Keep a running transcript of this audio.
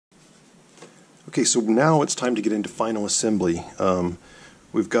Okay, so now it's time to get into final assembly.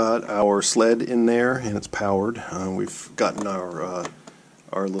 We've got our sled in there and it's powered. We've gotten our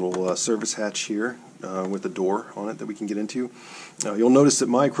little service hatch here with a door on it that we can get into. You'll notice that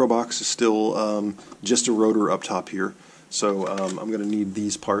my CrowBox is still just a rotor up top here. So I'm going to need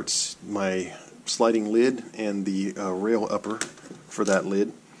these parts, my sliding lid and the rail upper for that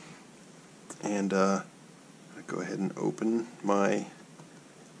lid. And go ahead and open my...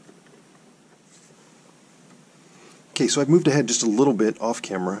 Okay, so I've moved ahead just a little bit off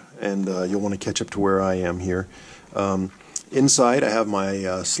camera, and you'll want to catch up to where I am here. Inside I have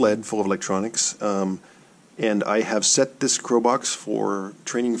my sled full of electronics, and I have set this CrowBox for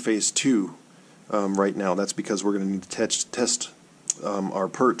training phase 2 right now. That's because we're going to need to test our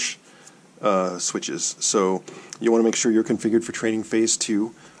perch switches. So you want to make sure you're configured for training phase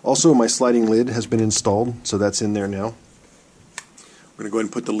 2. Also, my sliding lid has been installed, so that's in there now. We're going to go ahead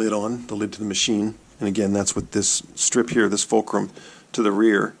and put the lid on, the lid to the machine. And again, that's with this strip here, this fulcrum to the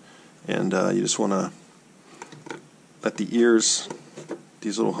rear. And you just want to let the ears,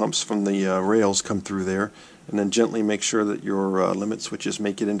 these little humps from the rails, come through there. And then gently make sure that your limit switches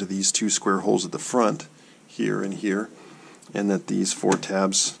make it into these 2 square holes at the front, here and here. And that these 4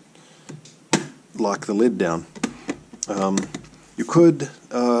 tabs lock the lid down. You could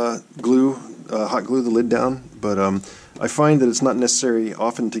hot glue the lid down, but I find that it's not necessary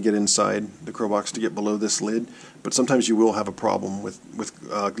often to get inside the CrowBox to get below this lid, but sometimes you will have a problem with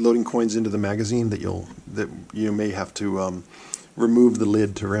loading coins into the magazine that you may have to remove the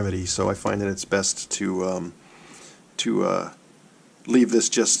lid to remedy. So I find that it's best to leave this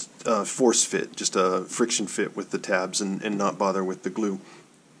just force fit, just a friction fit with the tabs, and not bother with the glue.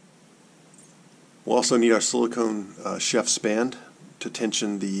 We'll also need our silicone chef's band to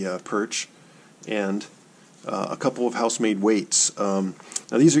tension the perch, and a couple of house-made weights. Now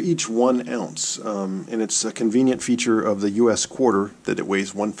these are each 1 ounce, and it's a convenient feature of the U.S. quarter that it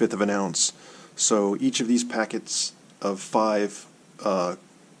weighs 1/5 of an ounce. So each of these packets of 5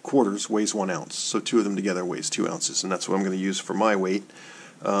 quarters weighs 1 ounce. So 2 of them together weighs 2 ounces, and that's what I'm going to use for my weight.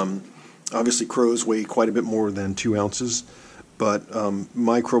 Obviously, crows weigh quite a bit more than 2 ounces. But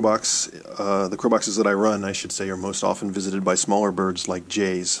my CrowBox, the CrowBoxes that I run, I should say, are most often visited by smaller birds like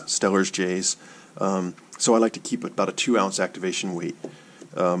jays, Steller's jays. So I like to keep about a 2 ounce activation weight.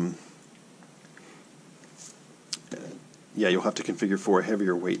 Yeah, you'll have to configure for a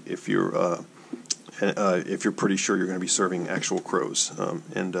heavier weight if you're pretty sure you're going to be serving actual crows.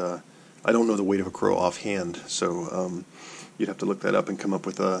 I don't know the weight of a crow offhand, so you'd have to look that up and come up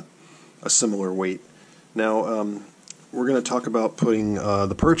with a similar weight. Now, we're going to talk about putting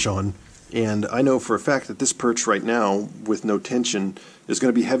the perch on, and I know for a fact that this perch right now, with no tension, is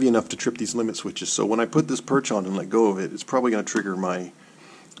going to be heavy enough to trip these limit switches. So when I put this perch on and let go of it, it's probably going to trigger my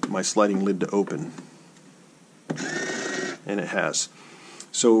sliding lid to open. And it has.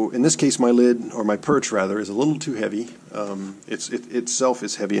 So in this case, my lid, or my perch rather, is a little too heavy. It itself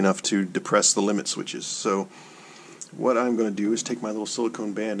is heavy enough to depress the limit switches. So what I'm going to do is take my little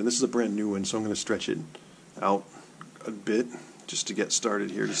silicone band, and this is a brand new one, so I'm going to stretch it out a bit just to get started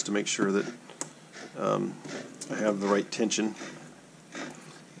here, just to make sure that I have the right tension.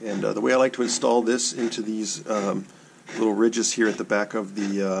 And the way I like to install this into these little ridges here at the back of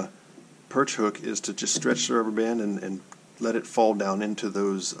the perch hook is to just stretch the rubber band and let it fall down into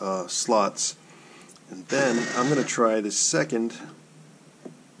those slots. And then I'm going to try the second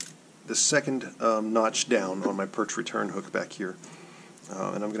notch down on my perch return hook back here.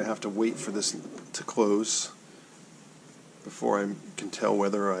 And I'm going to have to wait for this to close before I can tell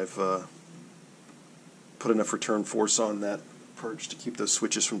whether I've put enough return force on that perch to keep those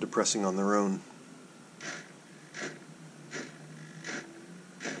switches from depressing on their own.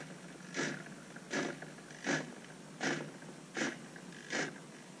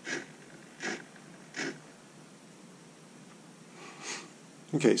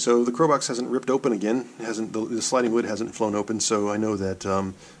 Okay, so the CrowBox hasn't ripped open again. The sliding lid hasn't flown open, so I know that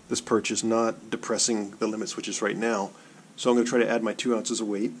this perch is not depressing the limit switches right now. So I'm going to try to add my 2 ounces of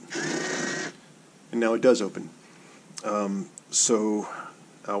weight, and now it does open. So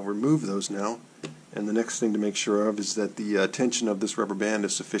I'll remove those now, and the next thing to make sure of is that the tension of this rubber band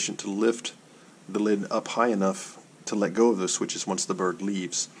is sufficient to lift the lid up high enough to let go of those switches once the bird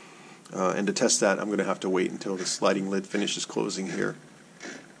leaves. And to test that, I'm going to have to wait until the sliding lid finishes closing here.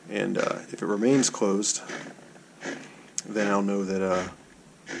 And if it remains closed, then I'll know that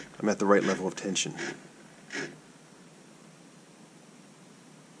I'm at the right level of tension,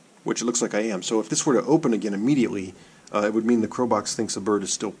 which it looks like I am. So if this were to open again immediately, it would mean the CrowBox thinks a bird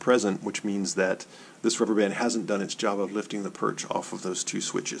is still present, which means that this rubber band hasn't done its job of lifting the perch off of those 2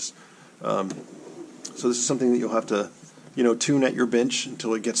 switches. So this is something that you'll have to, tune at your bench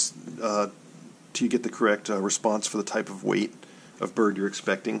until it gets till you get the correct response for the type of weight of bird you're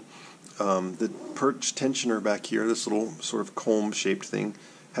expecting. The perch tensioner back here, this little sort of comb-shaped thing,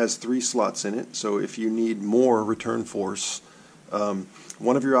 has 3 slots in it. So if you need more return force,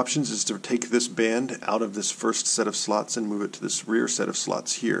 one of your options is to take this band out of this first set of slots and move it to this rear set of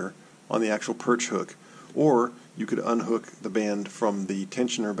slots here on the actual perch hook. Or you could unhook the band from the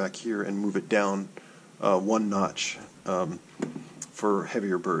tensioner back here and move it down 1 notch for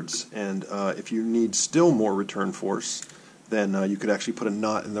heavier birds. And if you need still more return force, then you could actually put a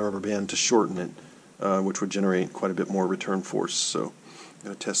knot in the rubber band to shorten it, which would generate quite a bit more return force. So I'm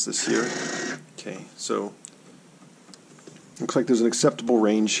going to test this here. Okay, so looks like there's an acceptable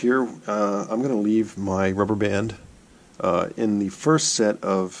range here. I'm going to leave my rubber band in the first set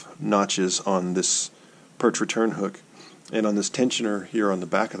of notches on this perch return hook, and on this tensioner here on the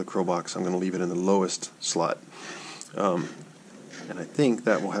back of the CrowBox, I'm going to leave it in the lowest slot. And I think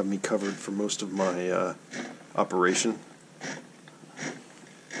that will have me covered for most of my operation.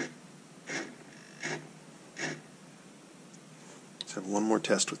 Let's have one more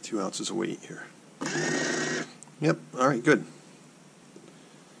test with 2 ounces of weight here. Yep, alright, good.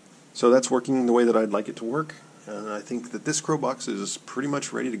 So that's working the way that I'd like it to work, and I think that this CrowBox is pretty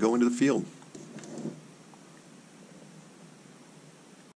much ready to go into the field.